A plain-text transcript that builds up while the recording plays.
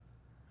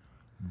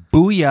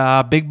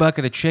Booyah, Big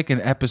Bucket of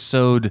Chicken,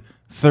 episode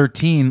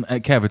 13.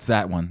 Kev, it's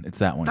that one. It's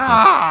that one.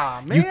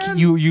 Ah, man.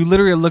 You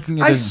literally are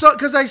looking at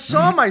because I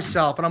saw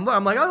myself, and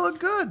I'm like, I look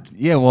good.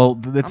 Yeah, well,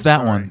 it's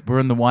that one. We're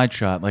in the wide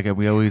shot like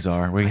we always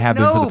are. We have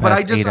been for the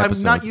past 8 episodes.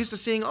 I'm not used to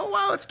seeing, oh,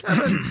 wow, it's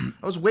Kevin.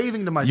 I was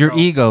waving to myself. Your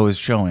ego is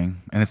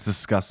showing, and it's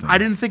disgusting. I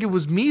didn't think it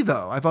was me,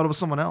 though. I thought it was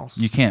someone else.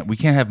 We can't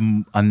have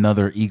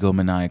another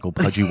egomaniacal,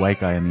 pudgy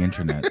white guy on the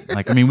internet.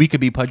 Like, I mean, we could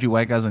be pudgy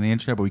white guys on the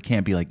internet, but we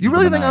can't be like You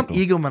really think I'm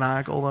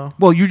egomaniacal, though?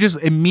 Well, you just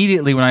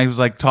immediately, when I was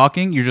like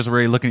talking, you're just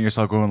already looking at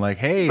yourself going like,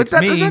 hey, but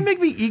does that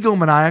make me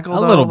egomaniacal, though?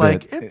 A little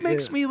like, bit. It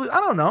makes me, I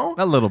don't know.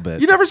 A little bit.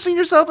 You never seen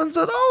yourself and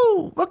said,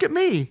 oh, look at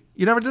me.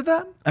 You never did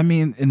that? I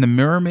mean, in the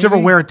mirror, maybe? Did you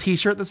ever wear a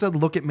T-shirt that said,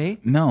 look at me?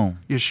 No.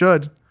 You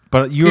should.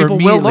 But you People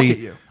will look at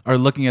you. are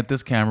looking at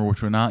this camera,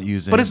 which we're not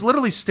using. But it's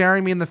literally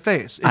staring me in the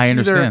face. I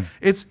understand.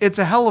 It's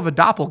a hell of a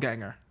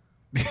doppelganger.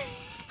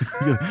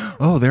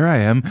 Oh, there I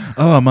am.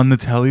 Oh, I'm on the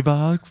telly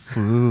box.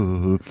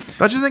 Ooh.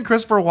 Don't you think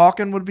Christopher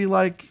Walken would be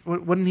like?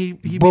 Wouldn't he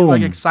be Boom.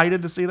 like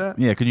excited to see that?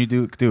 Yeah, can you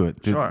do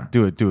it? Sure.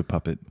 Do it,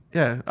 puppet.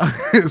 Yeah.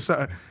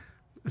 so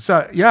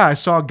yeah, I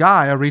saw a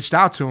guy. I reached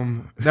out to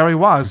him. There he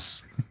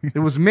was. It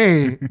was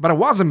me, but it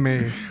wasn't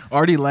me.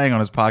 Artie Lang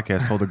on his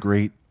podcast told a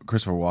great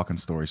Christopher Walken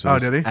story. So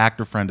did he?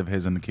 Actor friend of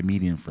his and the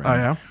comedian friend. Oh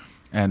yeah.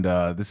 And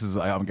this is,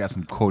 I guess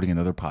I'm quoting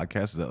another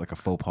podcast. Is that like a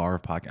faux pas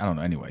podcast? I don't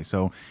know. Anyway,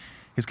 so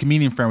his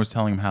comedian friend was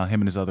telling him how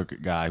him and his other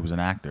guy, who was an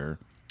actor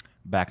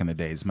back in the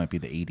day, this might be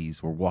the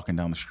 80s, were walking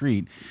down the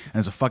street, and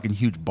there's a fucking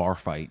huge bar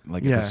fight,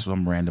 like at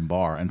some random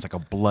bar, and it's like a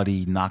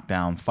bloody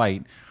knockdown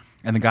fight.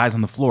 And the guy's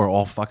on the floor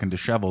all fucking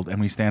disheveled, and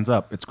when he stands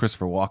up, it's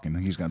Christopher Walken,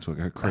 and he's got into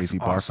a crazy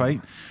bar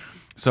fight.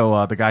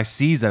 So the guy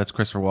sees that it's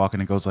Christopher Walken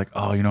and goes like,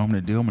 oh, you know what I'm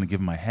going to do? I'm going to give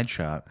him my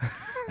headshot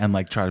and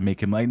like try to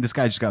make him, like, this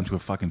guy just got into a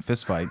fucking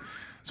fist fight.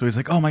 So he's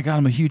like, oh my God,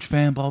 I'm a huge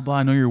fan, blah, blah.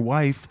 I know your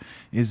wife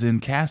is in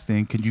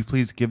casting. Can you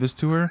please give this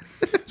to her?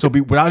 So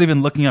without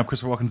even looking up,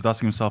 Christopher Walken's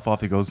dusting himself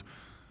off. He goes,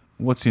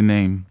 what's your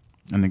name?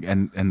 And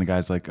the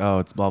guy's like, oh,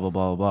 it's blah, blah,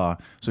 blah, blah.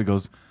 So he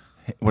goes,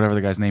 whatever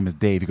the guy's name is,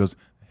 Dave. He goes,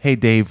 hey,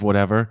 Dave,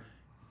 whatever.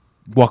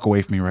 Walk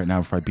away from me right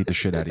now before I beat the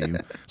shit out of you.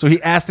 So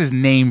he asked his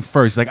name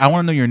first. He's like, I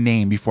want to know your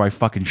name before I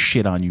fucking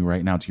shit on you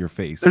right now to your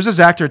face. There's this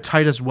actor,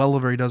 Titus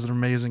Welliver. He does an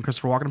amazing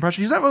Christopher Walken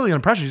impression. He's not really an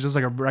impression. He's just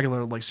like a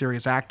regular, like,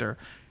 serious actor.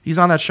 He's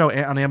on that show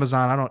on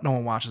Amazon. No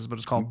one watches, but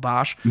it's called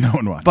Bosch. No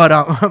one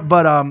watches.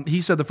 But he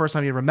said the first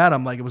time he ever met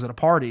him, like, it was at a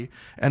party,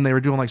 and they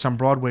were doing like some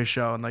Broadway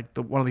show, and like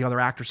one of the other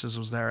actresses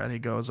was there, and he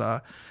goes,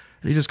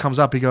 he just comes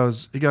up, he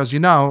goes, you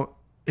know,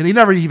 and he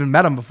never even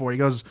met him before. He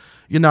goes,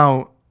 you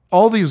know,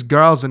 all these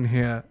girls in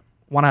here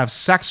want to have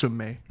sex with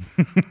me,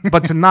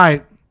 but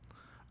tonight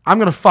I'm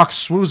gonna fuck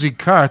Swoozie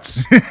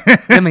Kurtz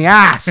in the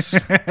ass.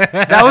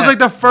 That was like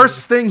the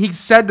first thing he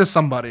said to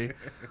somebody.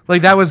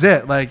 Like, that was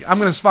it. Like, I'm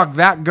gonna fuck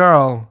that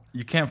girl.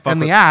 You can't fuck in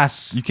the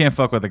ass. You can't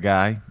fuck with a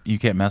guy. You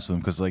can't mess with him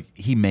because, like,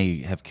 he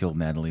may have killed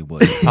Natalie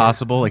Wood. It's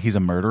possible. Like, he's a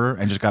murderer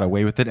and just got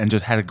away with it and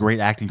just had a great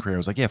acting career. It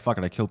was like, yeah, fuck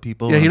it, I killed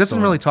people. Yeah, he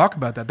doesn't really talk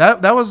about that.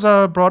 That was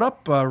brought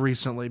up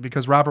recently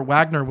because Robert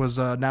Wagner was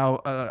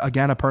now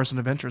again a person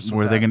of interest.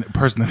 Were they gonna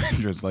person of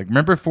interest? Like,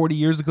 remember 40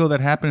 years ago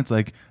that happened? It's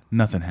like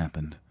nothing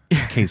happened.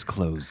 Case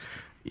closed.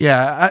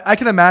 Yeah, I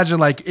can imagine,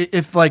 like,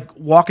 if like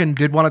Walken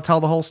did want to tell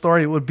the whole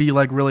story, it would be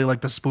like really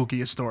like the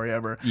spookiest story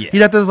ever. Yeah.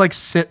 He'd have to like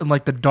sit in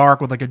like the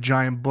dark with like a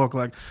giant book.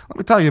 Like, let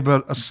me tell you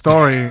about a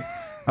story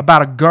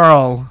about a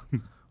girl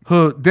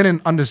who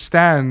didn't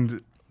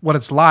understand what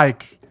it's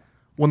like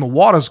when the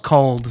water's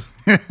cold.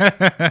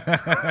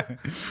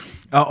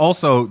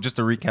 Also, just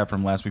to recap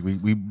from last week,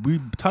 we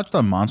touched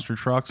on monster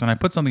trucks, and I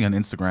put something on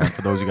Instagram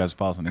for those of you guys who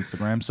follow us on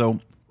Instagram. So,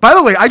 by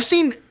the way, I've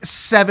seen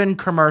 7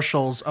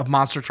 commercials of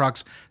monster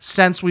trucks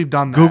since we've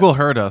done that. Google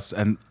heard us,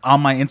 and on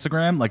my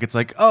Instagram, like, it's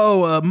like,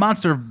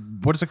 monster.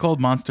 What is it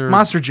called? Monster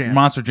Jam.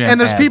 Monster Jam. And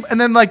there's ads. people,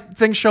 and then like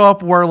things show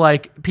up where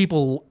like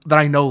people that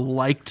I know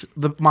liked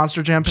the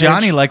Monster Jam page.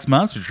 Johnny likes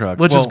monster trucks,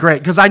 which is great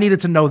because I needed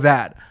to know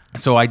that.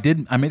 So I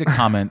made a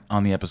comment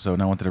on the episode,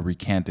 and I wanted to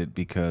recant it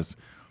because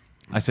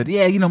I said,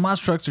 yeah, you know,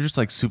 monster trucks are just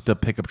like souped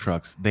up pickup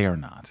trucks. They are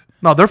not.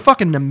 No, they're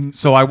fucking.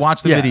 So I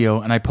watched the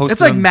video and I posted.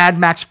 It's like Mad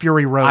Max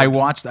Fury Road. I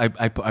watched some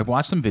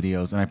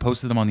videos and I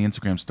posted them on the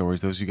Instagram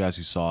stories. Those of you guys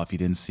who saw, if you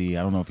didn't see,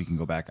 I don't know if you can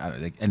go back.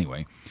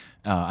 Anyway,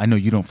 I know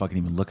you don't fucking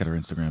even look at our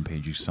Instagram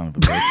page, you son of a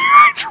bitch.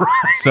 I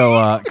try.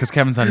 So because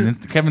Kevin's not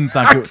Kevin's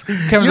not good.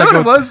 You know what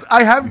it was?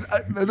 I have.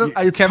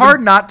 It's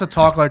hard not to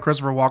talk like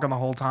Christopher Walken the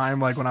whole time,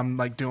 like when I'm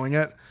like doing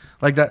it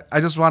like that.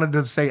 I just wanted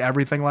to say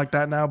everything like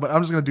that now, but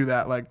I'm just gonna do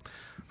that like.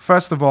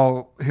 First of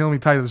all, let me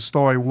tell you the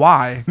story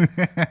why.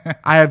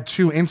 I have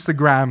 2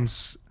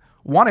 Instagrams.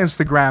 One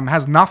Instagram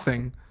has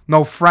nothing,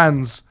 no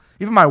friends.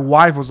 Even my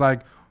wife was like,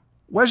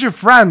 "Where's your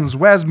friends?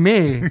 Where's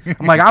me?"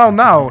 I'm like, "I don't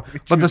know."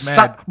 But the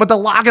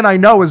login I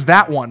know is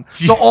that one.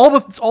 So all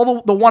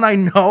the one I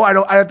know,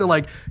 I have to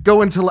like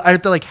go into. I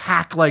have to like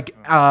hack like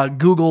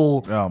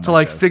Google to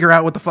like figure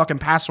out what the fucking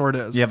password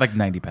is. You have like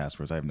 90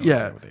 passwords. I have no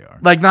idea what they are.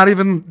 Like not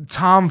even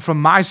Tom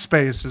from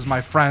MySpace is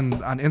my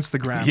friend on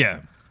Instagram.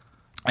 Yeah.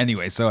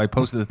 Anyway, so I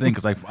posted the thing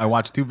because I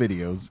watched 2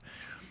 videos.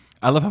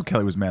 I love how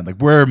Kelly was mad. Like,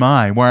 where am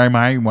I? Where am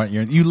I?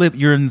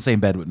 You're in the same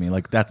bed with me.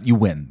 Like you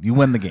win. You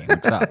win the game.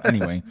 Like, stop.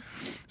 Anyway,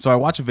 so I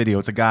watch a video.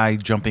 It's a guy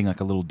jumping like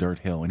a little dirt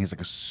hill, and he's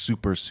like a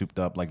super souped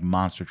up like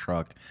monster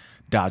truck,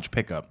 Dodge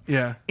pickup.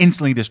 Yeah.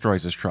 Instantly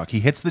destroys his truck. He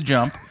hits the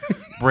jump,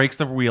 breaks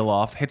the wheel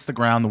off, hits the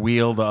ground, the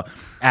wheel, the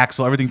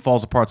axle, everything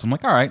falls apart. So I'm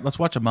like, all right, let's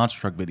watch a monster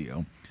truck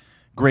video.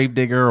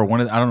 Gravedigger or I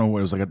don't know what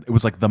it was like. It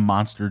was like the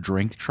monster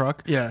drink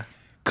truck. Yeah.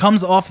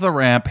 Comes off the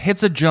ramp,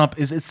 hits a jump,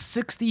 is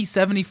 60,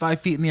 75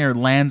 feet in the air,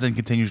 lands and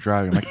continues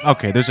driving. I'm like,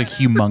 okay, there's a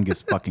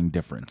humongous fucking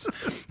difference.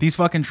 These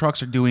fucking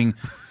trucks are doing,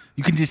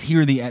 you can just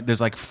hear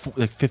there's like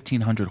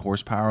 1,500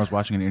 horsepower. I was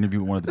watching an interview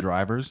with one of the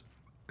drivers.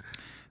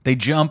 They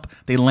jump,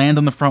 they land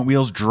on the front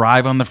wheels,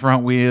 drive on the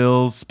front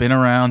wheels, spin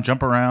around,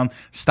 jump around,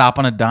 stop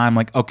on a dime.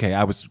 Like, okay,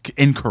 I was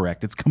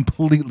incorrect. It's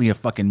completely a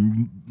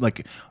fucking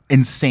like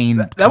insane.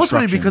 That was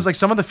funny because like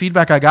some of the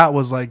feedback I got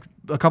was like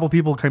a couple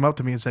people came up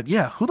to me and said,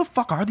 "Yeah, who the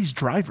fuck are these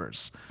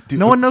drivers? Dude,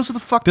 no one knows who the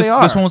fuck they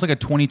are." This one was like a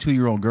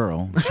 22-year-old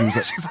girl. She was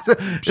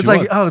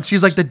like,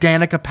 she's like the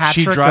Danica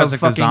Patrick. She drives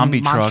of like the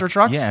zombie monster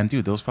trucks. Yeah, and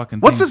dude, those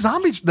fucking. What's things. the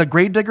zombie? The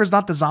Gravedigger's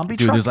not the zombie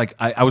dude, truck. There's like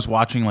I was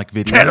watching like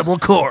videos. Cannibal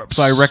Corpse.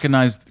 So I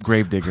recognized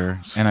Gravedigger,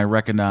 and I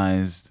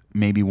recognized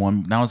maybe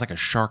one. Now it's like a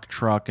shark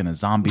truck and a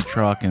zombie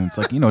truck, and it's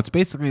like it's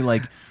basically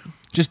like.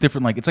 Just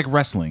different, like it's like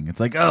wrestling. It's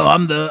like, oh,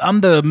 I'm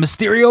the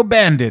Mysterio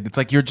Bandit. It's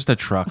like you're just a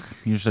truck.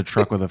 You're just a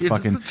truck with a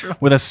fucking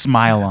with a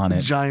smile on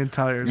it. Giant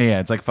tires. Yeah,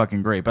 it's like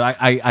fucking great. But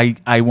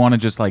I want to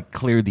just like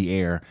clear the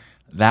air.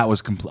 That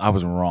was I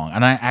was wrong,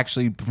 and I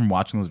actually from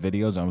watching those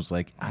videos, I was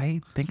like,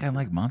 I think I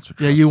like monster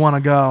trucks. Yeah, you want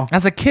to go?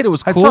 As a kid, it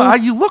was cool.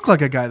 You look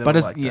like a guy that. But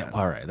would like that.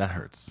 All right, that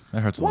hurts.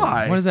 That hurts. Why? A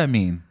little. What does that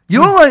mean?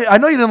 You don't like? I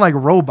know you didn't like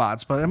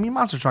robots, but I mean,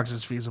 monster trucks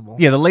is feasible.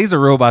 Yeah, the laser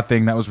robot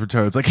thing that was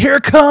retarded. It's like,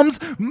 here comes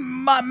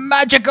my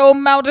magical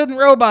mountain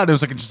robot. It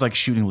was like just like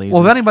shooting lasers.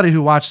 Well, if anybody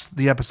who watched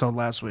the episode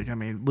last week, I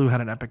mean, Lou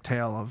had an epic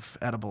tale of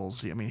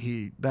edibles. I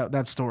mean,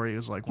 that story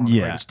is like one of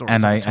the greatest stories.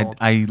 And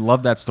I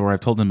love that story.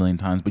 I've told it a million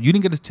times, but you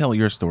didn't get to tell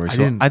your story. So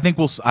didn't. I think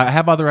I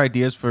have other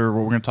ideas for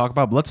what we're going to talk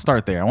about, but let's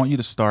start there. I want you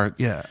to start.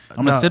 Yeah, I'm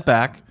going to sit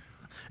back.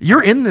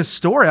 You're in this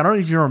story. I don't know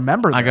if you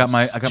remember this.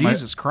 I got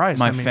Jesus Christ.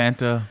 My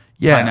Fanta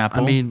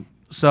pineapple. I mean,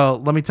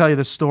 so let me tell you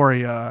this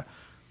story.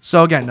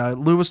 So again,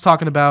 Lou was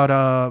talking about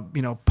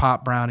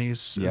pop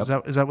brownies.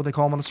 Yep. Is that what they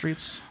call them on the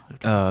streets?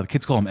 Okay. The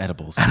kids call them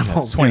edibles.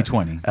 Edibles. It's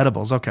 2020. Yeah.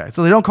 Edibles. Okay,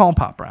 so they don't call them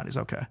pop brownies.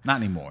 Okay, not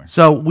anymore.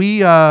 So we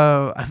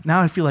now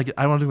I feel like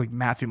I want to do like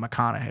Matthew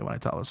McConaughey when I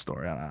tell this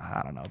story.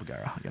 I don't know,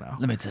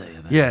 Let me tell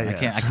you. Yeah.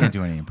 I can't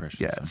do any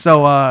impressions. Yeah.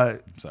 So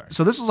sorry.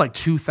 So this is like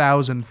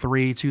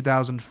 2003,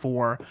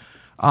 2004.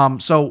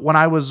 So when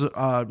I was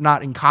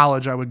not in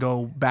college, I would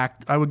go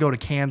to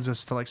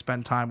Kansas to like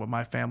spend time with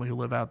my family who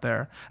live out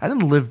there. I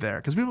didn't live there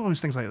because people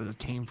always think like I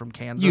came from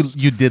Kansas.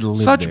 You did live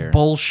Such there.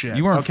 bullshit.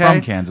 You weren't okay?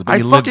 from Kansas, but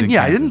you lived in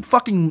Kansas. I didn't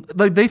fucking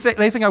like they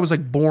think I was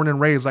like born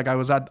and raised like I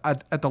was at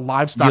the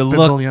livestock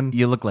pavilion.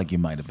 You look like you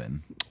might have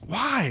been.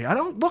 Why? I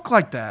don't look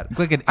like that. You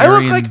look like an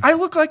Aryan, I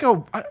look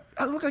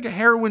like a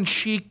heroin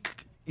chic.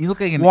 You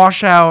look like an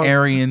washout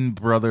Aryan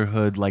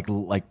Brotherhood, like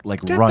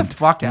Get runt, the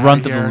fuck out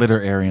runt of of the here.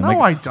 litter Aryan. No, like,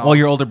 I don't. All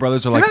your older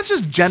brothers are See, like that's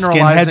just skinheads.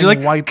 generalizing You're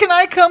like, white. Can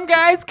I come,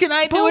 guys? Can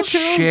I do it too?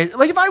 Bullshit.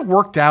 Like if I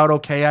worked out,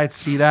 okay, I'd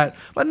see that.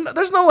 But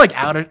there's no like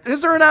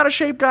is there an out of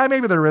shape guy?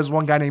 Maybe there is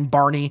one guy named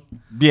Barney.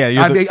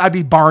 Yeah, I'd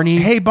be Barney.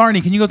 Hey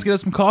Barney, can you go get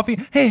us some coffee?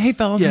 Hey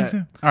fellas. Yeah.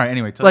 All right.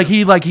 Anyway,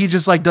 he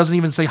just like doesn't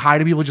even say hi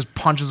to people. Just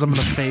punches them in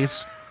the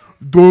face.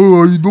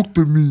 Duh, he looked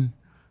at me.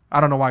 I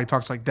don't know why he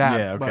talks like that.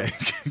 Yeah, okay.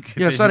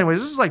 Yeah, so anyways,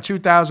 this is like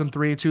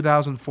 2003,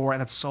 2004, and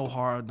it's so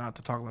hard not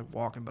to talk like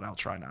walking, but I'll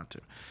try not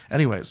to.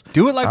 Anyways.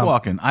 Do it like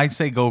walking. I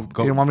say go.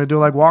 You want me to do it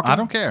like walking? I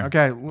don't care.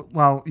 Okay,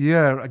 well,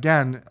 yeah,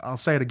 again, I'll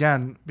say it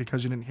again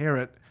because you didn't hear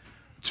it.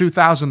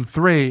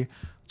 2003,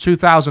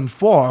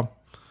 2004,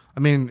 I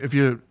mean, if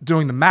you're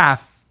doing the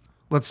math,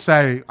 let's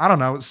say, I don't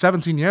know,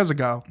 17 years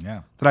ago.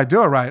 Yeah. Did I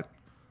do it right?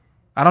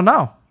 I don't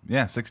know.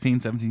 Yeah, 16,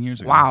 17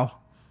 years ago. Wow.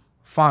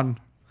 Fun.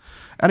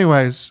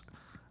 Anyways,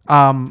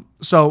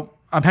 so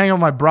I'm hanging out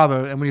with my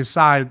brother, and we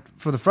decide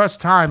for the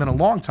first time in a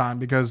long time,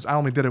 because I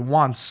only did it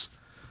once,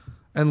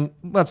 and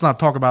let's not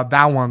talk about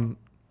that one.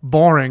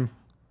 Boring.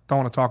 Don't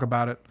want to talk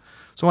about it.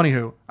 So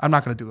anywho, I'm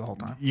not going to do the whole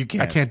time. You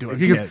can't. I can't do it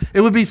You because can't.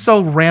 it would be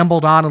so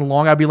rambled on and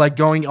long. I'd be like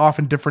going off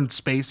in different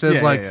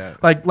spaces. Yeah,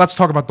 Like let's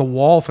talk about the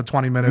wall for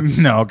 20 minutes.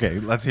 No, okay.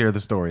 Let's hear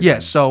the story. Yeah.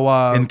 then.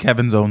 So in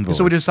Kevin's own voice.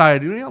 so we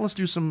decided, let's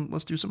do some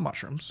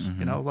mushrooms.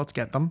 Mm-hmm. Let's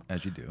get them.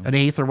 As you do. An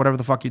eighth or whatever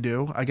the fuck you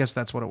do. I guess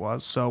that's what it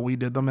was. So we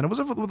did them, and it was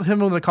with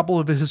him and a couple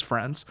of his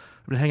friends.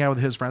 We'd hang out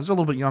with his friends. They're a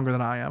little bit younger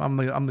than I am.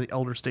 I'm the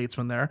elder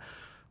statesman there.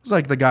 It was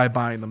like the guy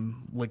buying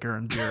them liquor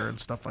and beer and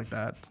stuff like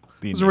that.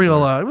 It was a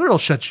real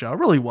shit show. It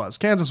really was.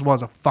 Kansas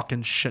was a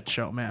fucking shit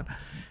show, man.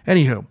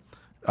 Anywho,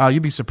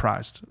 you'd be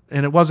surprised.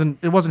 And it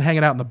wasn't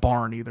hanging out in the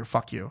barn either.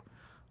 Fuck you.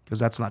 Because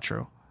that's not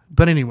true.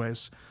 But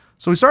anyways,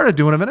 so we started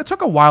doing them, and it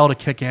took a while to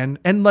kick in.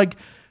 And like,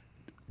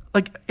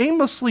 like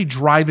aimlessly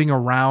driving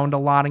around a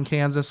lot in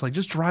Kansas, like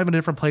just driving to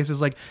different places.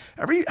 Like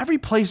every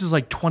place is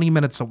like 20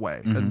 minutes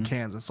away in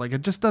Kansas. Like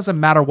it just doesn't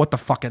matter what the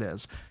fuck it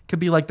is. It could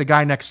be like the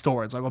guy next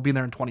door. It's like, I'll be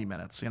there in 20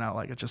 minutes, you know,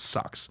 like it just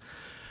sucks.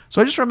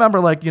 So I just remember,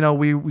 like, you know,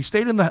 we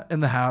stayed in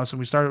the house and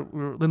we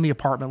were in the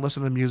apartment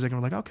listening to music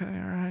and we're like, okay, all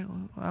right,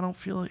 well, I don't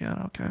feel it yet.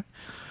 Okay.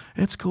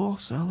 It's cool,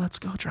 so let's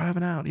go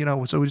driving out. You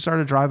know, so we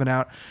started driving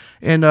out,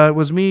 and it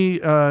was me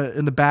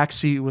in the back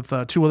seat with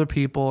two other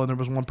people, and there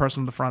was one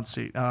person in the front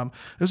seat.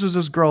 This was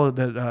this girl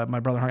that my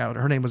brother hung out with.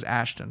 Her name was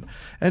Ashton,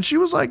 and she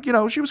was like, you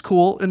know, she was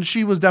cool, and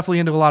she was definitely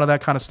into a lot of that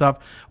kind of stuff.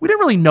 We didn't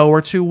really know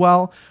her too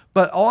well,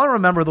 but all I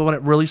remember, when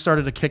it really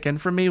started to kick in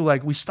for me,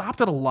 like we stopped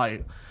at a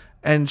light,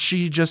 and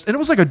and it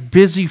was like a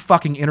busy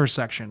fucking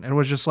intersection, and it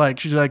was just like,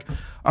 she's like,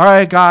 all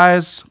right,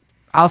 guys,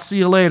 I'll see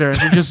you later. And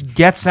she just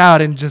gets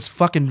out and just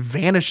fucking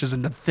vanishes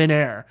into thin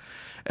air.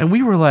 And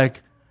we were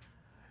like,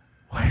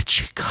 where'd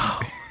she go?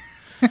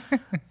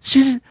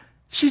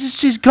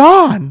 She's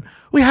gone.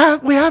 We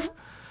have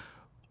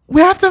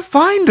to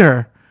find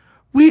her.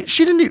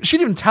 She didn't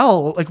even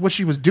tell like what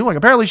she was doing.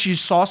 Apparently she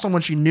saw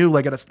someone she knew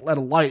like at a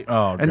light.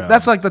 Oh, and God.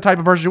 that's like the type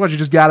of person she was. She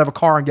just get out of a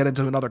car and get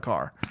into another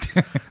car.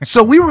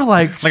 So we were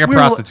like, like a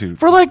prostitute.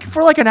 For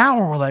like an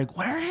hour, we're like,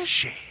 where is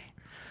she?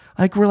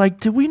 Like, we're like,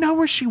 did we know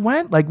where she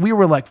went? Like, we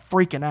were like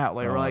freaking out.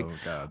 Like, we're like,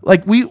 God.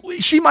 like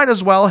she might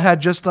as well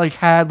had just like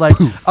had like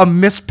a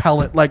mist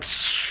pellet, like,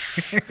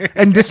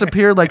 and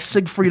disappeared like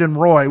Siegfried and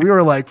Roy. We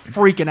were like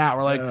freaking out.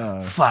 We're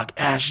like, fuck,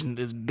 Ashton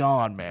is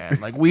gone, man.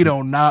 Like, we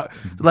don't know.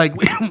 Like,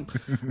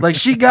 like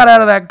she got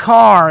out of that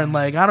car and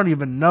like, I don't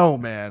even know,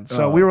 man.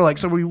 So we were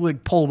like, we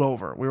pulled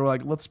over. We were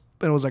like, it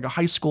was like a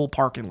high school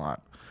parking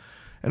lot.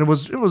 And it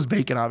was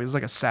vacant, obviously. It was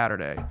like a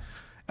Saturday.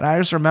 And I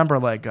just remember,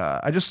 like,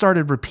 I just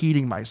started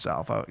repeating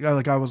myself. I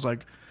was like,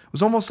 it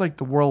was almost like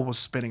the world was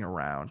spinning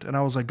around. And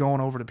I was like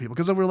going over to people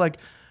because we were like,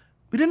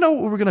 we didn't know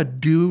what we were going to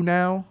do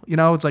now. You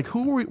know, it's like,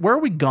 where are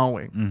we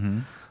going? Mm-hmm.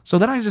 So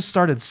then I just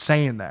started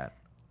saying that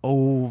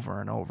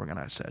over and over again.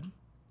 I said,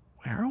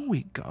 where are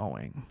we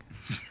going?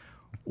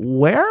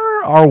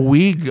 Where are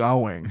we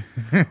going?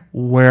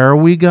 Where are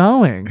we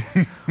going?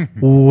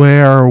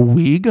 Where are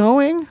we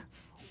going?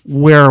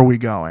 Where are we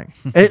going?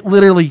 It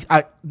literally,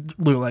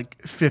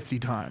 like 50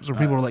 times where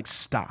people were like,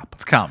 stop.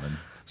 It's common.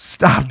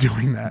 Stop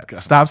doing that. God.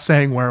 Stop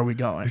saying, where are we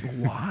going?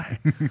 Why?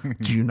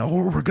 Do you know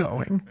where we're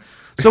going?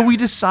 So we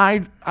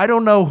decide, I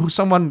don't know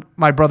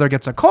my brother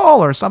gets a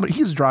call or somebody,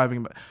 he's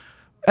driving. But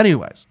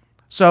anyways,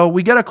 so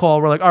we get a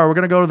call. We're like, all right, we're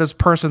going to go to this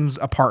person's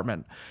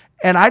apartment.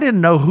 And I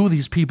didn't know who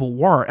these people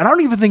were. And I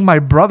don't even think my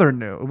brother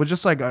knew. It was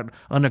just like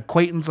an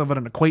acquaintance of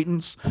an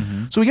acquaintance.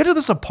 Mm-hmm. So we get to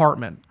this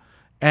apartment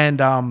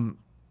and,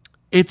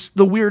 it's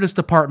the weirdest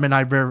apartment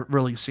I've ever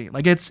really seen.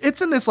 Like it's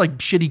in this like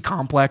shitty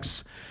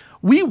complex.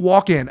 We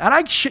walk in and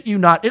I shit you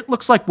not, it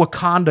looks like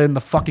Wakanda in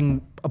the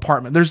fucking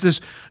apartment. There's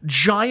this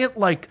giant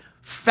like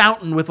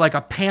fountain with like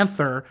a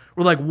panther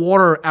with like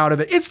water out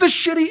of it. It's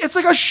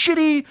like a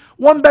shitty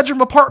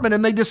 1-bedroom apartment.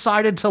 And they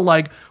decided to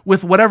like,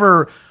 with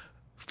whatever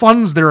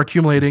funds they're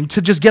accumulating,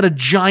 to just get a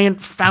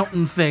giant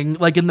fountain thing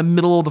like in the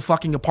middle of the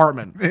fucking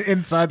apartment.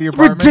 Inside the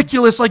apartment?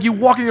 Ridiculous. Like you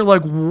walk in, you're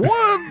like,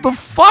 what the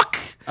fuck?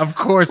 Of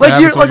course.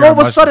 Like you're like all of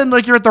a sudden,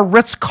 like you're at the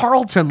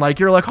Ritz-Carlton, like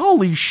you're like,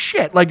 holy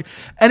shit. Like,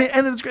 and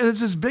it's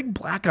this big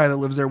black guy that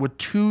lives there with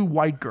 2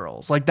 white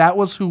girls. Like that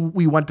was who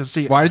we went to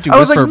see. Why did you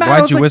whisper? Like,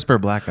 why did you whisper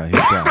black guy?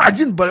 I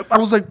didn't, but I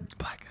was like,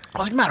 black guy. I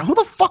was like, man, who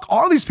the fuck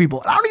are these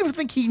people? And I don't even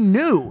think he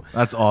knew.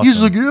 That's awesome. He's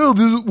like, yeah,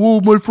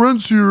 well, my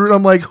friend's here. And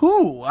I'm like,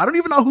 who? I don't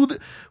even know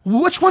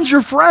which one's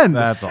your friend?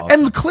 That's awesome.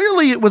 And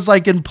clearly it was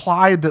like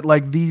implied that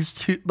like these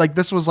two, like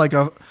this was like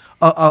a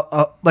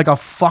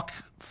fuck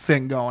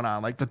thing going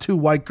on, like the 2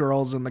 white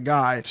girls and the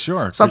guy.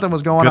 Sure, something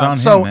was going on.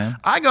 So I'm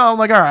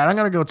like, all right, I'm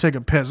gonna go take a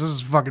piss. This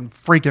is fucking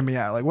freaking me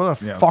out. Like, what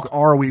the fuck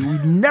are we?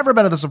 We've never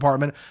been to this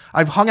apartment.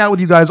 I've hung out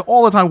with you guys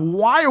all the time.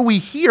 Why are we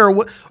here?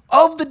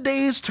 Of the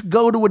days to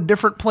go to a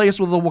different place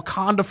with a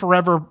Wakanda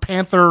Forever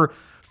Panther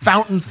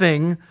fountain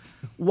thing,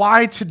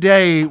 why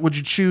today would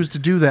you choose to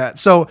do that?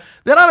 So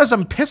then as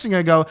I'm pissing,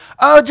 I go,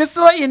 oh, just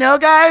to let you know,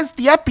 guys,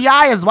 the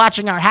FBI is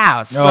watching our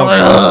house. So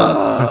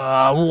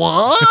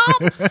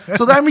what?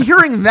 So then I'm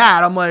hearing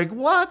that. I'm like,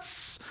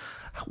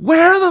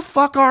 where the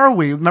fuck are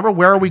we? Remember,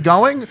 where are we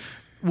going?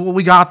 Well,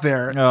 we got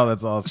there. Oh,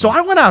 that's awesome. So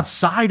I went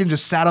outside and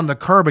just sat on the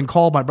curb and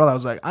called my brother. I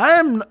was like,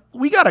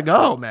 we gotta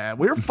go, man.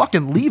 We're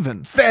fucking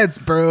leaving. Feds,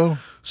 bro.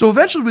 So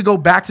eventually we go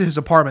back to his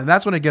apartment. And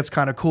that's when it gets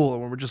kind of cool.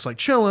 When we're just like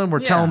chilling.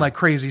 We're telling like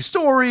crazy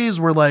stories.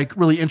 We're like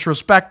really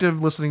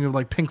introspective, listening to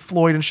like Pink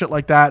Floyd and shit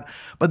like that.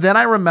 But then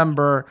I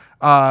remember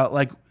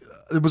like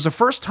it was the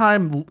first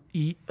time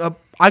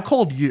I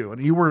called you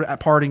and you were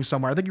partying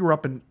somewhere. I think you were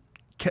up in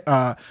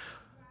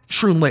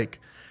Shroom Lake.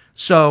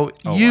 So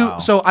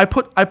so I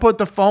put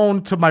the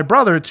phone to my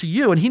brother, to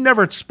you, and he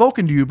never had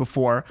spoken to you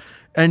before.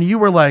 And you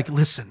were like,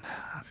 listen,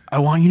 I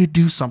want you to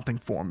do something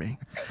for me.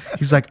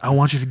 He's like, I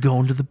want you to go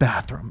into the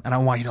bathroom and I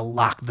want you to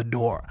lock the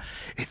door.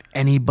 If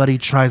anybody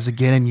tries to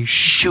get in, you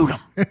shoot them.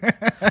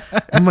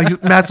 And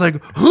Matt's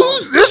like,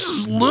 this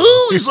is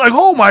Lou? He's like,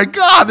 oh my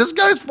God, this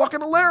guy's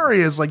fucking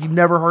hilarious. Like, he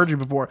never heard you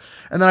before.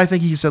 And then I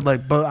think he said,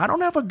 like, but I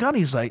don't have a gun.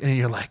 He's like, and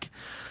you're like,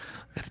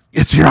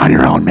 you're on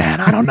your own, man.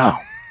 I don't know.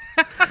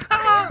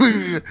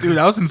 Dude,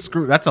 I was in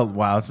Screw. That's a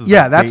wow.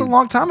 That's a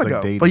long time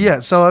ago. But yeah,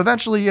 so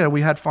eventually,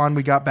 we had fun.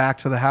 We got back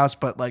to the house,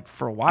 but like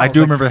for a while, I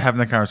do remember having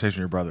that conversation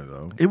with your brother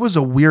though. It was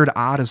a weird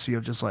odyssey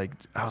of just like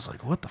I was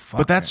like, what the fuck?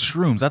 But that's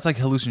shrooms. That's like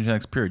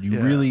hallucinogenics. Period. You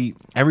really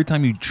every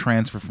time you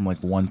transfer from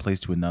like one place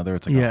to another,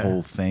 it's like a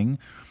whole thing.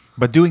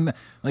 But doing that,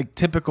 like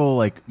typical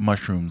like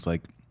mushrooms,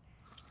 like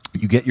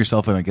you get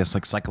yourself in, I guess,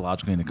 like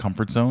psychologically in a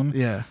comfort zone.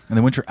 Yeah. And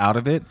then once you're out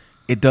of it.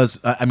 It does.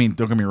 I mean,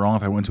 don't get me wrong.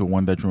 If I went to a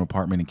 1-bedroom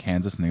apartment in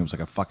Kansas and there was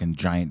like a fucking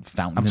giant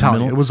fountain, I'm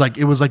telling you, it was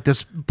like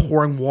this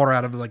pouring water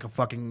out of like a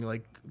fucking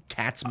like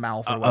cat's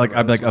mouth. Or like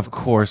I'm like, of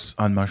course,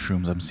 on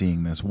mushrooms, I'm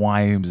seeing this.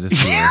 Why is this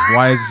here?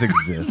 Why does this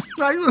exist?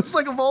 It's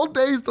like of all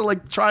days to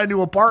like try a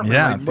new apartment.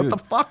 Yeah, like, what the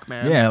fuck,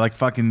 man? Yeah, like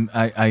fucking.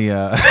 I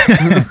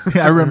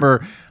I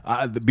remember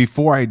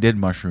before I did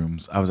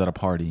mushrooms, I was at a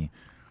party.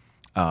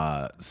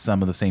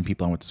 Some of the same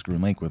people I went to Screw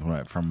Lake with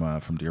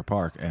from Deer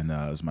Park, and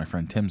it was my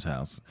friend Tim's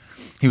house.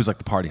 He was like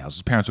the party house.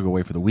 His parents would go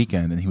away for the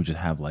weekend, and he would just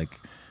have like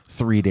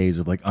 3 days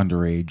of like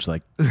underage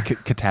like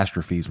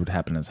catastrophes would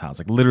happen in his house.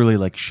 Like literally,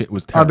 like shit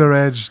was terrible.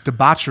 Underage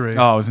debauchery.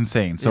 Oh, it was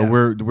insane. So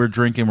we're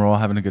drinking, we're all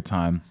having a good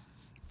time.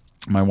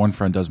 My one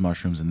friend does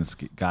mushrooms, and this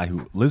guy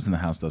who lives in the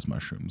house does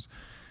mushrooms.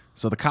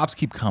 So the cops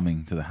keep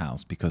coming to the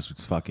house because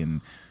it's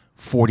fucking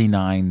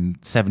 49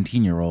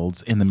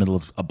 17-year-olds in the middle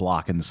of a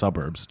block in the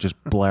suburbs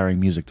just blaring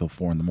music till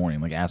 4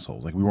 a.m, like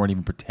assholes. Like we weren't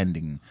even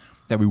pretending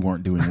that we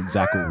weren't doing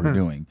exactly what we were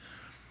doing.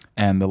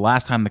 And the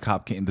last time the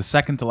cop came, the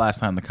second to last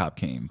time the cop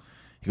came,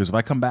 he goes, if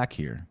I come back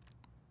here,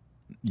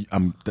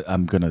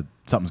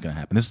 something's gonna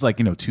happen. This is like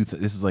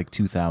this is like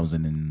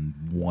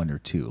 2001 or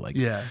 2. Like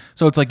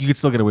so it's like you could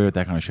still get away with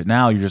that kind of shit.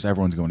 Now you're just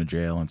everyone's going to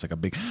jail, and it's like a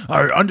big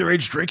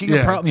underage drinking.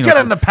 A problem. Get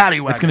in the paddy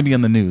wagon. It's gonna be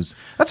on the news.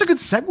 That's a good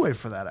segue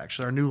for that.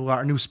 Actually,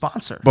 our new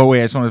sponsor. But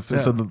wait, I just want to.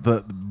 So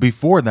the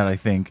before that, I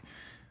think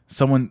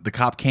the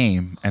cop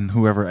came, and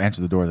whoever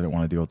answered the door, they didn't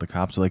want to deal with the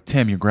cops. So like,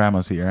 Tim, your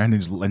grandma's here, and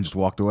just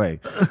walked away.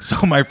 So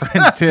my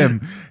friend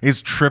Tim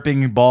is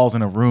tripping balls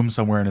in a room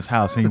somewhere in his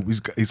house, and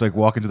he's like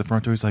walking to the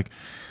front door. He's like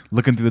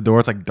looking through the door.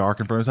 It's like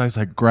dark in front of his house. He's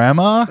like,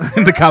 "Grandma,"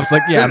 and the cop's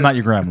like, "Yeah, I'm not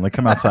your grandma. Like,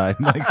 come outside."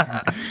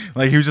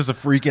 Like he was just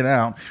freaking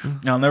out.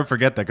 And I'll never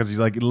forget that because he's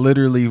like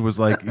literally he was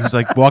like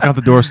walking out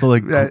the door, still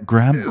like,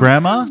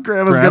 "Grandma." His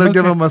grandma's gonna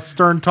give him a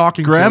stern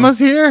talking. Grandma's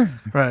here,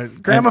 right?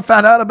 Grandma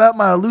found out about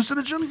my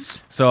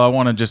hallucinogens. So I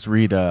want to just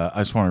read. I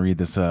just want to read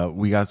this.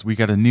 We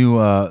got a new.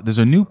 There's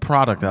a new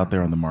product out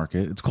there on the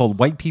market. It's called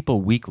White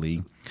People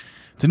Weekly.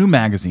 It's a new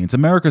magazine. It's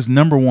America's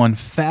 #1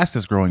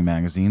 fastest growing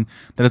magazine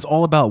that is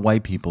all about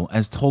white people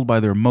as told by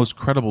their most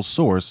credible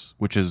source,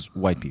 which is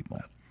white people.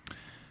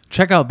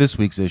 Check out this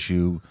week's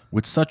issue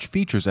with such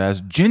features as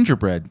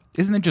gingerbread.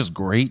 Isn't it just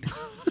great?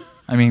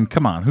 I mean,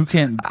 come on. Who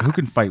can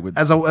fight with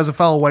as a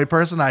fellow white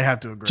person? I have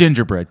to agree.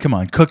 Gingerbread. Come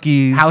on.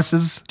 Cookies.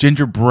 Houses.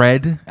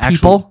 Gingerbread.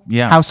 People.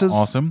 Yeah. Houses.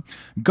 Awesome.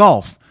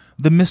 Golf.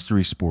 The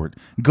mystery sport.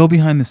 Go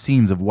behind the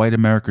scenes of white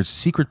America's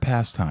secret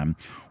pastime.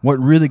 What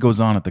really goes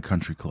on at the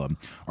country club.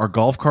 Are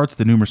golf carts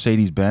the new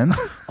Mercedes-Benz?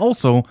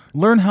 Also,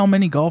 learn how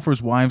many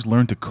golfers' wives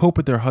learn to cope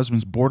with their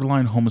husband's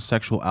borderline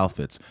homosexual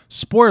outfits.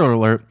 Spoiler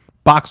alert,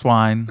 box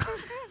wine.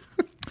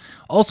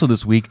 Also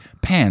this week,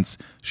 pants.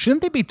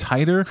 Shouldn't they be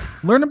tighter?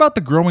 Learn about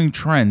the growing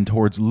trend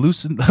towards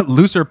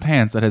looser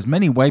pants that has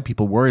many white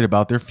people worried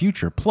about their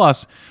future.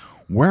 Plus,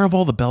 where have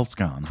all the belts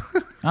gone?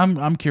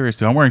 I'm curious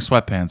too. I'm wearing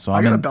sweatpants, so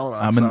I got a belt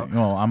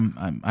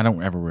on. I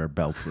don't ever wear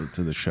belts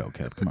to the show,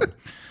 Kev. Come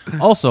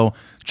on. Also,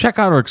 check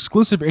out our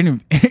exclusive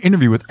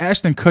interview with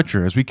Ashton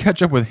Kutcher as we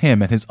catch up with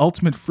him at his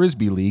Ultimate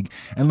Frisbee League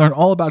and learn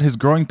all about his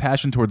growing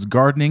passion towards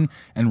gardening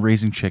and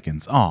raising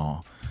chickens.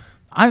 Aw.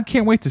 I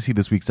can't wait to see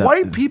this week's episode.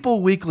 White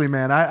People Weekly,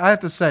 man. I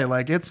have to say,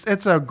 like, it's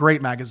a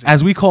great magazine.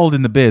 As we call it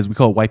in the biz, we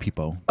call it White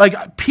People.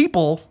 Like,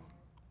 people,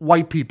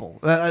 white people.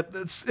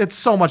 It's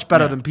so much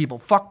better than people.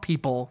 Fuck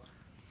people.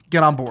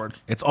 Get on board.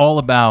 It's all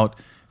about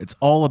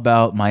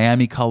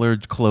Miami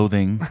colored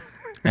clothing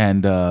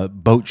and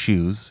boat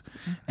shoes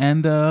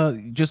and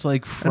just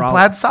like and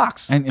plaid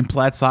socks and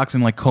plaid socks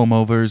and like comb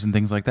overs and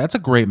things like that. It's a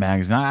great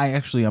magazine.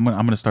 I'm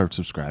gonna start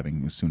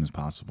subscribing as soon as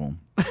possible.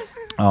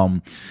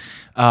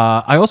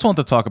 I also want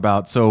to talk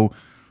about, so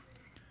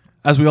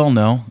as we all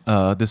know,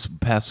 this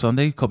past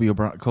Sunday, Kobe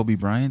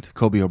Bryant.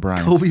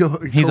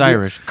 He's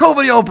Irish.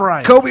 Kobe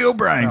O'Brien. Kobe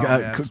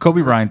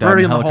Bryant died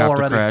in a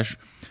helicopter crash.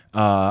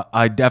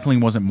 I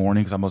definitely wasn't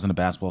mourning because I wasn't a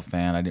basketball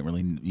fan. I didn't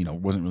really,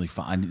 wasn't really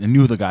fun. I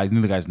knew the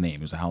guy's name.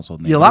 It was a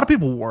household name. Yeah, a lot of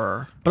people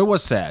were. But it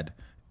was sad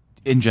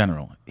in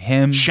general.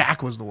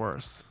 Shaq was the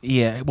worst.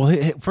 Yeah. Well,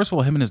 first of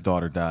all, him and his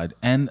daughter died,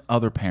 and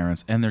other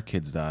parents and their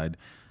kids died.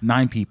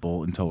 9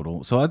 people in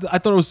total. So I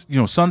thought it was,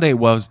 Sunday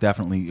was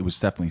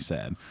definitely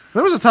sad.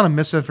 There was a ton of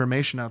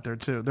misinformation out there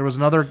too. There was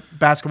another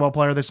basketball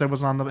player they said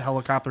was on the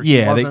helicopter.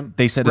 Yeah, he wasn't.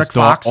 they said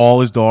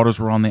all his daughters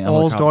were on the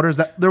helicopter. All his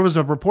daughters. There was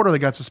a reporter that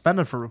got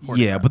suspended for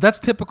reporting. Yeah, but that's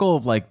typical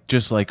of we're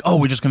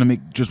just gonna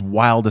make just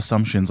wild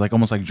assumptions,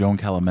 almost like Joan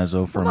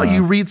Calamezzo from. No,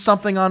 you read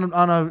something on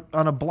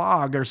a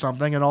blog or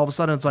something, and all of a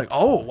sudden it's like,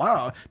 oh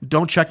wow,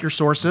 don't check your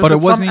sources. But it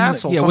wasn't some even.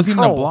 asshole, Yeah, it some wasn't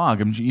troll. even a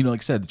blog. I mean,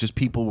 like I said, just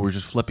people were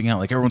just flipping out.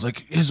 Like everyone's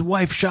like, his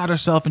wife shot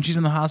herself and she's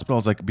in the hospital. I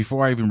was like,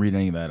 before I even read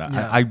any of that,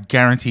 I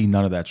guarantee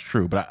none of that's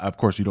true. But of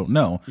course, you don't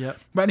know. Yep.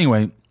 But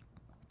anyway,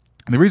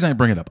 the reason I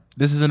bring it up,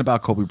 this isn't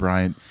about Kobe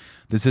Bryant.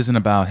 This isn't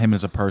about him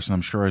as a person.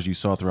 I'm sure, as you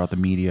saw throughout the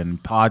media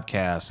and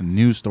podcasts and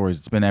news stories,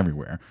 it's been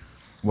everywhere.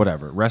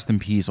 Whatever. Rest in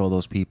peace, all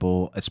those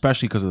people,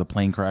 especially because of the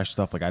plane crash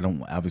stuff. I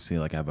don't obviously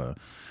have a.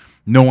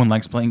 No one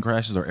likes plane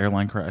crashes or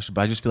airline crashes,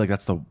 but I just feel like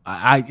that's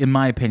in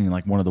my opinion,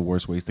 one of the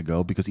worst ways to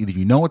go, because either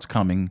you know it's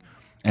coming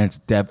and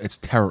it's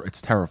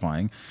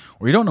terrifying,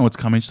 or you don't know it's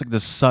coming. It's just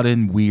this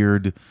sudden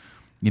weird,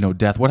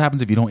 death. What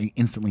happens if you don't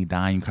instantly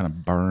die and you kind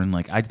of burn?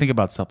 I think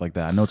about stuff like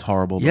that. I know it's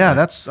horrible. Yeah,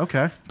 that's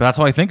okay. But that's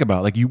how I think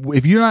about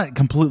if you're not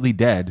completely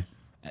dead,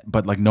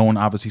 but no one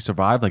obviously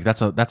survived.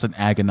 That's an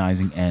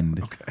agonizing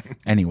end. Okay.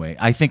 Anyway,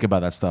 I think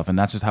about that stuff, and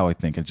that's just how I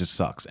think. It just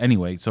sucks.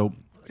 Anyway, so.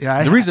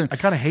 Yeah, the reason I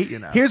kind of hate you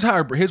now. Here's why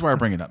I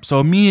bring it up.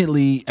 So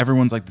immediately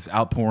everyone's this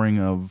outpouring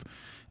of,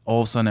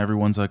 all of a sudden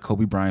everyone's like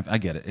Kobe Bryant. I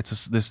get it.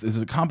 This is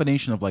a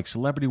combination of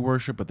celebrity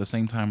worship, but at the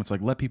same time it's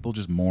let people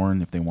just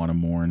mourn if they want to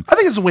mourn. I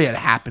think it's the way it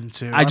happened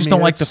too. I just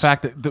don't like the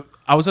fact that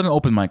I was at an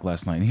open mic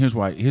last night, and here's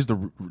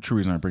the true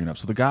reason I bring it up.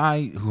 So the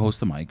guy who hosts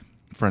the mic,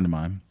 a friend of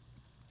mine,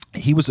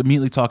 he was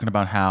immediately talking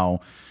about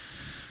how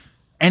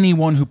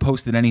anyone who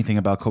posted anything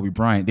about Kobe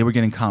Bryant, they were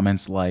getting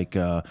comments like,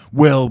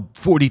 well,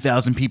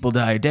 40,000 people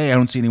die a day. I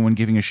don't see anyone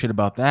giving a shit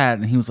about that.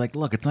 And he was like,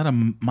 look, it's not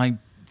my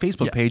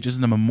Facebook page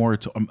isn't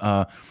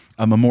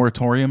a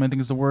moratorium, I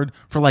think is the word,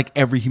 for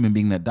every human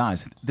being that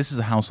dies. This is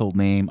a household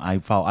name. I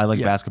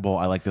like basketball.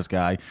 I like this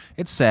guy.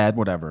 It's sad,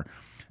 whatever.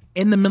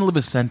 In the middle of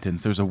his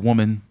sentence, there's a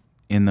woman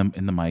in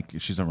the mic.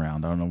 She's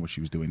around. I don't know what she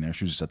was doing there.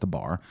 She was just at the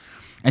bar.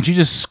 And she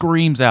just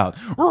screams out,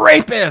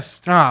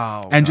 rapist!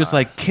 Oh, and God.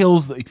 Just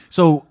kills the...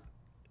 So...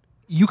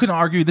 You can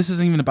argue this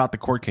isn't even about the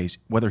court case,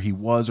 whether he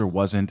was or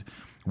wasn't,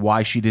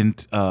 why she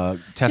didn't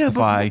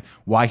testify,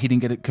 why he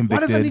didn't get it convicted.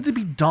 Why does that need to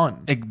be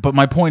done? But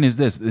my point is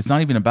this. It's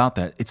not even about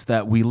that. It's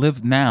that we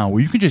live now where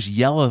you can just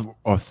yell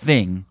a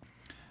thing.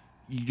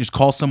 You just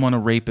call someone a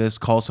rapist,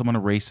 call someone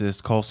a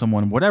racist, call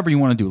someone whatever you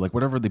want to do,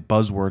 whatever the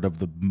buzzword of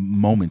the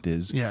moment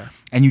is. Yeah.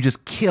 And you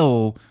just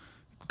kill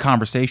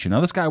conversation. Now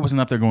this guy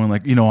wasn't up there going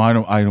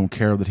I don't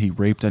care that he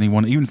raped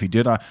anyone, even if he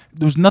did. There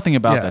was nothing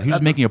about that. He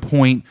was making a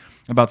point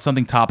about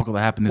something topical that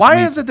happened this week.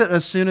 Why is it that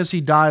as soon as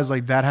he dies,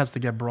 that has to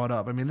get brought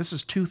up? I mean, this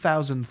is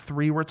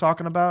 2003 we're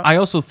talking about. I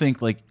also think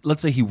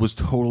let's say he was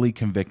totally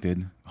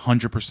convicted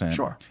 100%,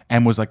 sure,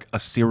 and was a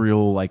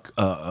serial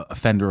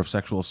offender of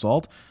sexual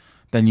assault,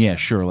 then yeah,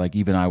 sure,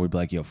 even I would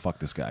be yo, fuck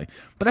this guy.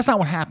 But that's not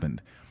what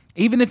happened.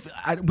 Even if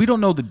we don't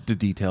know the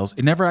details,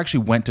 it never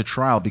actually went to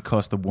trial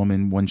because the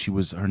woman, when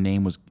her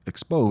name was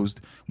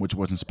exposed, which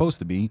wasn't supposed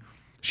to be,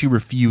 she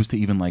refused to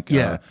even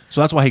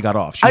so that's why he got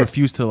off. She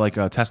refused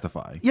to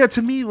testify. Yeah,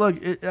 to me,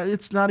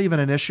 it's not even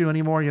an issue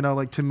anymore.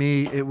 To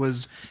me, it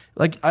was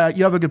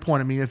you have a good point.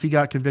 I mean, if he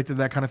got convicted,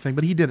 that kind of thing,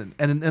 but he didn't,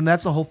 and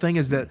that's the whole thing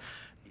is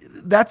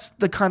that's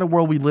the kind of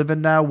world we live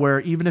in now,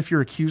 where even if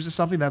you're accused of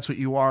something, that's what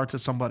you are to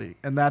somebody,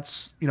 and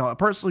that's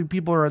personally,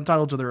 people are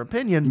entitled to their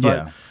opinion, but.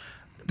 Yeah.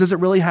 Does it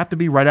really have to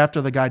be right after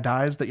the guy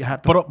dies that you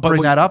have to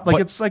bring that up?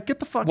 It's get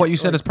the fuck. What you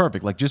said is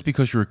perfect. Just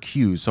because you're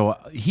accused, so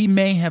he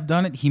may have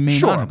done it, he may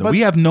not have done it.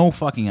 We have no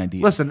fucking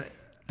idea. Listen,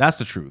 that's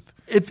the truth.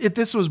 If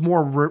this was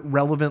more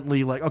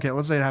relevantly, okay,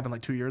 let's say it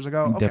happened 2 years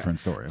ago. Okay.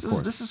 Different story, of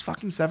course. This is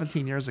fucking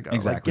 17 years ago.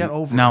 Exactly. Get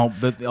over now,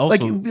 it.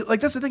 Also,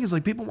 that's the thing is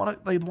people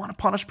want to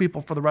punish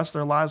people for the rest of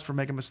their lives for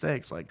making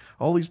mistakes.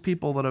 All these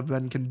people that have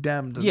been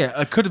condemned.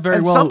 It could have very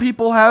and well. Some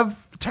people have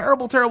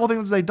terrible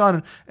things they've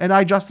done, and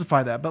I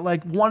justify that.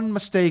 But one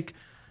mistake.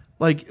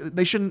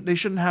 They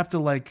shouldn't have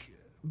to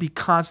be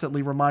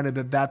constantly reminded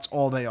that that's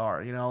all they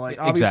are.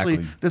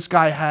 Obviously this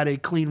guy had a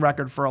clean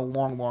record for a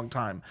long, long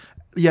time.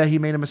 Yeah, he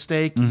made a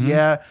mistake. Mm-hmm.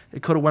 Yeah,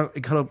 it could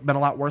have been a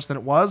lot worse than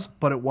it was,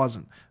 but it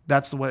wasn't.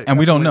 That's the way. And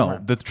we don't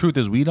know. The truth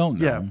is, we don't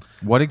know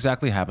what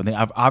exactly happened.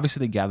 Obviously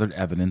they gathered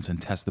evidence